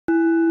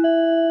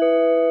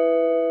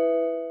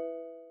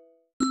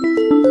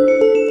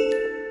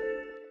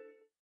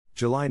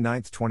July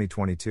 9,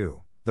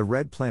 2022, the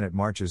red planet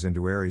marches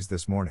into Aries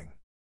this morning.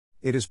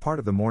 It is part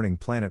of the morning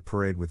planet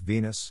parade with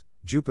Venus,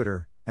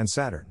 Jupiter, and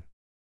Saturn.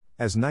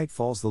 As night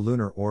falls, the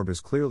lunar orb is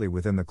clearly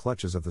within the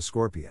clutches of the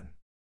Scorpion.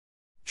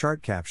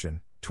 Chart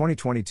caption,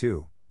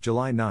 2022,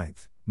 July 9,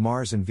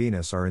 Mars and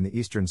Venus are in the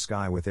eastern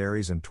sky with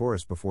Aries and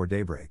Taurus before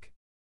daybreak.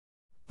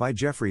 By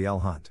Jeffrey L.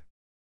 Hunt.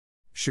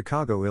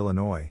 Chicago,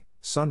 Illinois,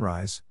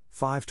 sunrise,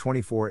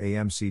 5:24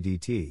 a.m.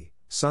 CDT,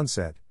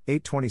 sunset,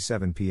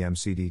 8:27 p.m.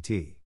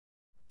 CDT.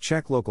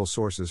 Check local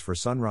sources for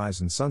sunrise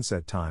and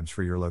sunset times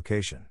for your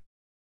location.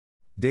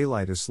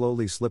 Daylight is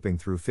slowly slipping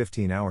through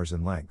 15 hours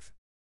in length.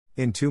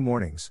 In 2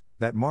 mornings,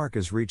 that mark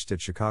is reached at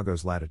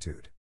Chicago's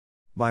latitude.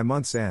 By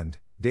month's end,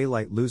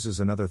 daylight loses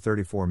another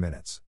 34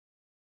 minutes.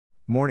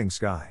 Morning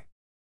sky.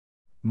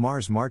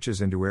 Mars marches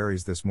into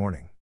Aries this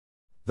morning.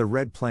 The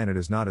red planet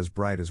is not as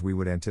bright as we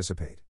would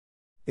anticipate.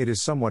 It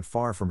is somewhat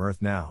far from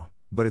Earth now,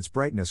 but its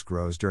brightness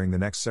grows during the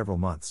next several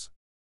months.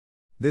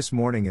 This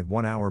morning at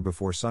 1 hour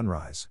before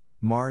sunrise,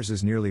 Mars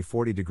is nearly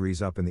 40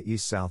 degrees up in the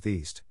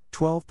east-southeast,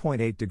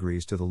 12.8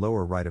 degrees to the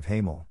lower right of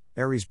Hamal,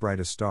 Aries'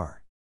 brightest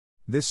star.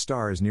 This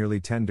star is nearly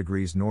 10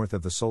 degrees north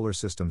of the solar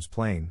system's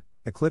plane,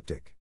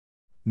 ecliptic.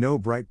 No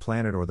bright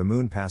planet or the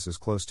moon passes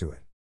close to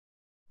it.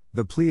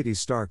 The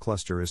Pleiades star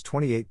cluster is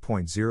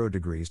 28.0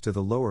 degrees to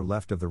the lower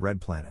left of the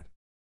red planet.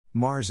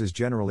 Mars is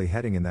generally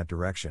heading in that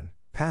direction,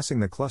 passing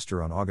the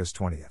cluster on August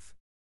 20th.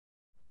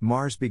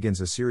 Mars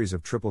begins a series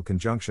of triple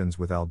conjunctions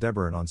with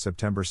Aldebaran on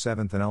September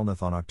 7th and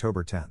Elnath on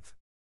October 10th.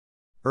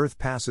 Earth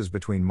passes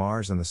between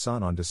Mars and the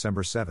Sun on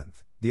December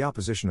 7th, the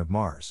opposition of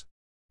Mars.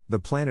 The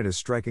planet is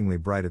strikingly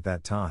bright at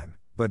that time,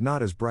 but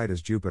not as bright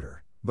as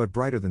Jupiter, but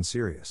brighter than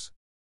Sirius.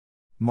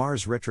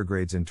 Mars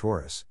retrogrades in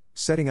Taurus,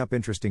 setting up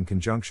interesting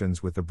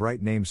conjunctions with the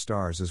bright named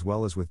stars as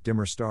well as with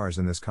dimmer stars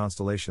in this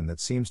constellation that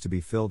seems to be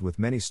filled with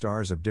many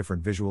stars of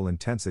different visual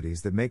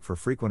intensities that make for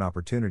frequent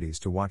opportunities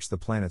to watch the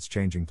planet's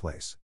changing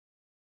place.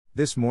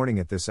 This morning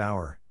at this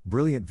hour,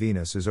 brilliant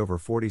Venus is over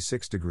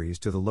 46 degrees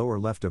to the lower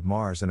left of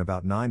Mars and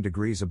about 9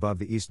 degrees above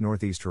the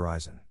east-northeast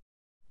horizon.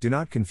 Do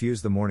not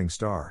confuse the morning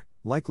star,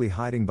 likely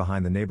hiding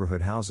behind the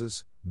neighborhood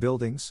houses,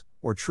 buildings,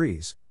 or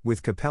trees,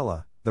 with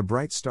Capella, the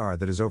bright star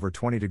that is over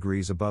 20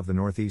 degrees above the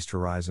northeast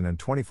horizon and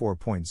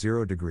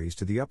 24.0 degrees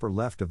to the upper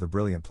left of the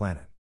brilliant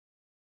planet.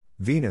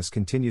 Venus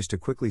continues to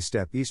quickly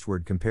step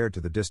eastward compared to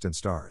the distant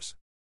stars.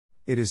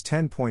 It is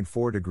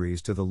 10.4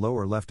 degrees to the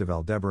lower left of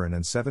Aldebaran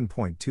and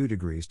 7.2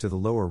 degrees to the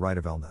lower right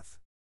of Elnath.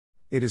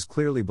 It is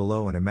clearly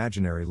below an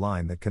imaginary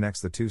line that connects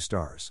the two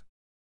stars.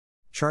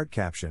 Chart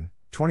caption,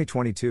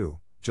 2022,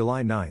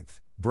 July 9,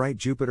 bright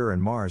Jupiter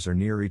and Mars are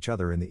near each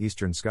other in the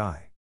eastern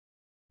sky.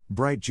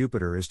 Bright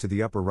Jupiter is to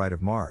the upper right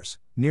of Mars,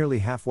 nearly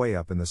halfway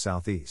up in the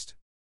southeast.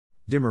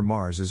 Dimmer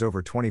Mars is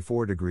over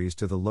 24 degrees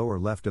to the lower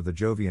left of the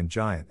Jovian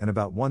giant and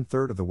about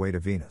 1/3 of the way to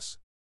Venus.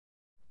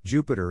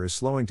 Jupiter is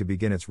slowing to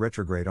begin its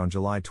retrograde on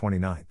July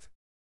 29.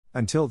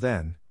 Until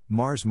then,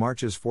 Mars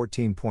marches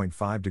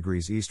 14.5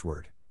 degrees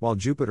eastward, while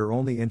Jupiter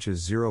only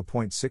inches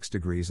 0.6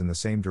 degrees in the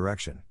same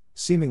direction,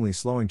 seemingly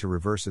slowing to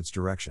reverse its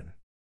direction.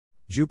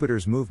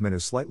 Jupiter's movement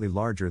is slightly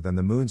larger than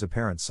the Moon's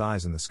apparent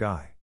size in the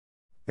sky.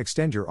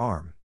 Extend your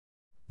arm.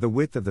 The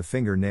width of the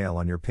fingernail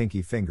on your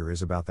pinky finger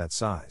is about that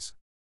size.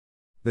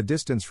 The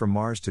distance from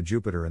Mars to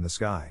Jupiter in the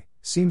sky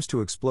seems to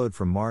explode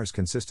from Mars'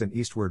 consistent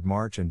eastward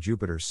march and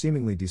Jupiter's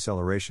seemingly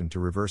deceleration to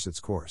reverse its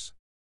course.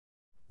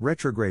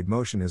 Retrograde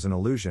motion is an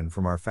illusion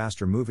from our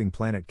faster-moving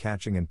planet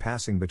catching and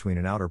passing between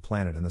an outer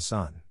planet and the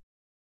Sun.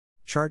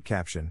 Chart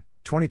caption,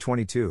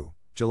 2022,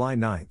 July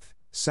 9,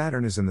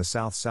 Saturn is in the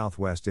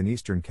south-southwest in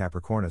eastern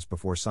Capricornus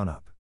before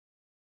sunup.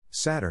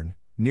 Saturn,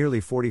 nearly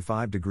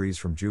 45 degrees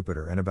from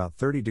Jupiter and about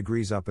 30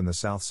 degrees up in the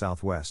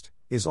south-southwest,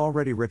 is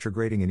already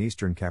retrograding in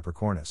eastern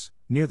Capricornus,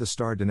 near the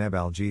star Deneb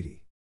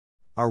Algedi.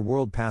 Our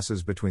world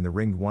passes between the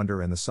ringed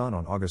wonder and the Sun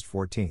on August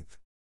 14.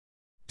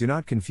 Do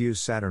not confuse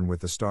Saturn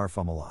with the star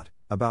Fomalhaut,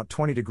 about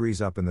 20 degrees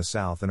up in the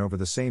south and over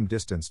the same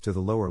distance to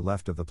the lower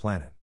left of the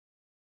planet.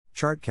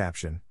 Chart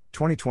caption,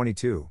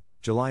 2022,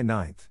 July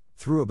 9,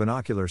 through a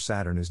binocular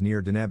Saturn is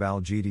near Deneb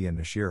Algedi and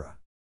Nashira.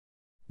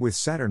 With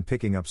Saturn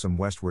picking up some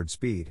westward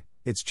speed,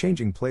 its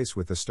changing place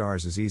with the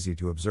stars is easy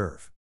to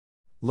observe.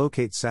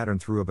 Locate Saturn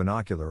through a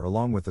binocular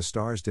along with the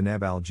stars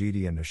Deneb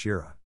Algedi and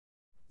Nashira.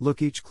 Look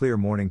each clear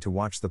morning to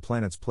watch the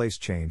planet's place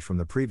change from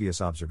the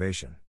previous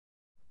observation.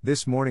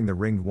 This morning the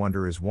ringed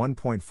wonder is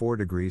 1.4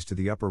 degrees to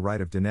the upper right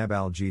of Deneb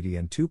Algedi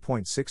and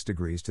 2.6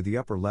 degrees to the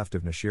upper left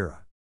of Nashira.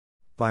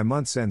 By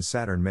month's end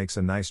Saturn makes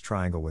a nice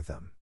triangle with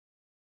them.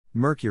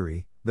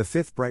 Mercury, the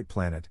fifth bright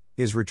planet,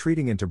 is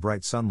retreating into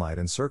bright sunlight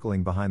and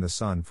circling behind the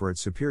Sun for its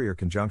superior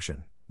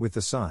conjunction with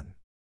the Sun.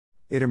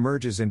 It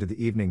emerges into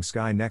the evening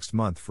sky next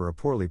month for a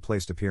poorly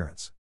placed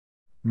appearance.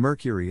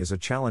 Mercury is a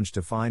challenge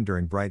to find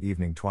during bright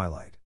evening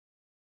twilight.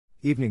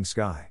 Evening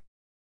sky.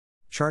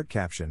 Chart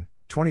caption,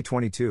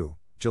 2022,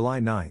 July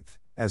 9,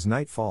 as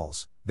night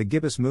falls, the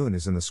gibbous moon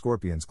is in the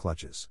Scorpion's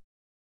clutches.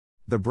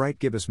 The bright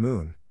gibbous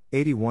moon,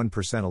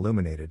 81%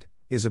 illuminated,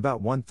 is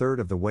about 1/3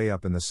 of the way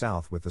up in the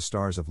south with the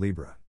stars of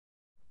Libra.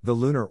 The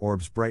lunar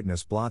orb's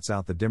brightness blots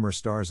out the dimmer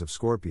stars of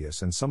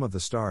Scorpius, and some of the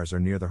stars are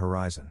near the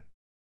horizon.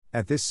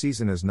 At this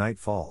season, as night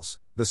falls,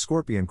 the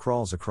Scorpion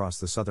crawls across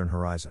the southern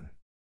horizon.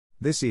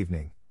 This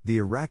evening, the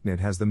arachnid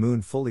has the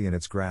moon fully in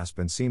its grasp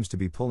and seems to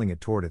be pulling it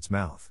toward its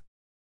mouth.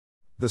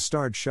 The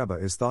starred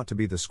Shubha is thought to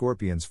be the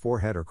Scorpion's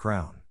forehead or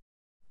crown.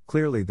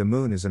 Clearly, the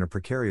moon is in a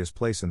precarious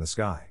place in the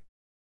sky.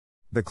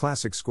 The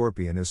classic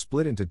Scorpion is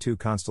split into two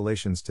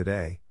constellations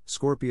today,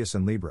 Scorpius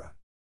and Libra.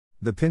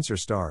 The pincer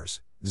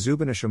stars,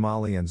 Zubin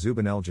al-Shamali and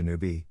Zubin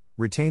el-Janubi,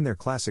 retain their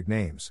classic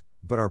names,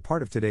 but are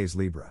part of today's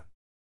Libra.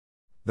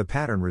 The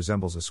pattern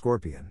resembles a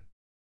scorpion.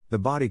 The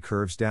body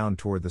curves down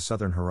toward the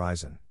southern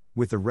horizon,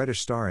 with the reddish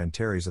star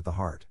Antares at the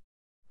heart.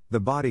 The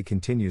body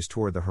continues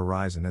toward the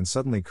horizon and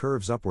suddenly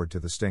curves upward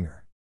to the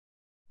stinger.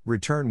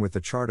 Return with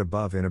the chart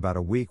above in about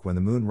a week when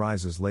the moon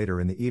rises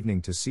later in the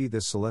evening to see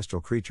this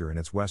celestial creature in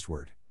its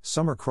westward,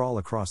 summer crawl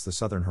across the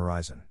southern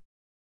horizon.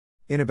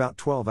 In about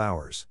 12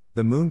 hours,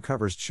 the moon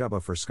covers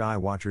Shubha for sky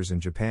watchers in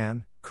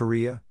Japan,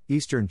 Korea,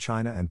 eastern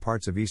China and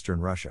parts of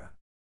eastern Russia.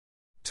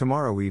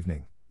 Tomorrow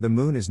evening, the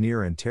moon is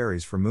near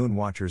Antares for moon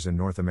watchers in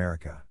North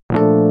America.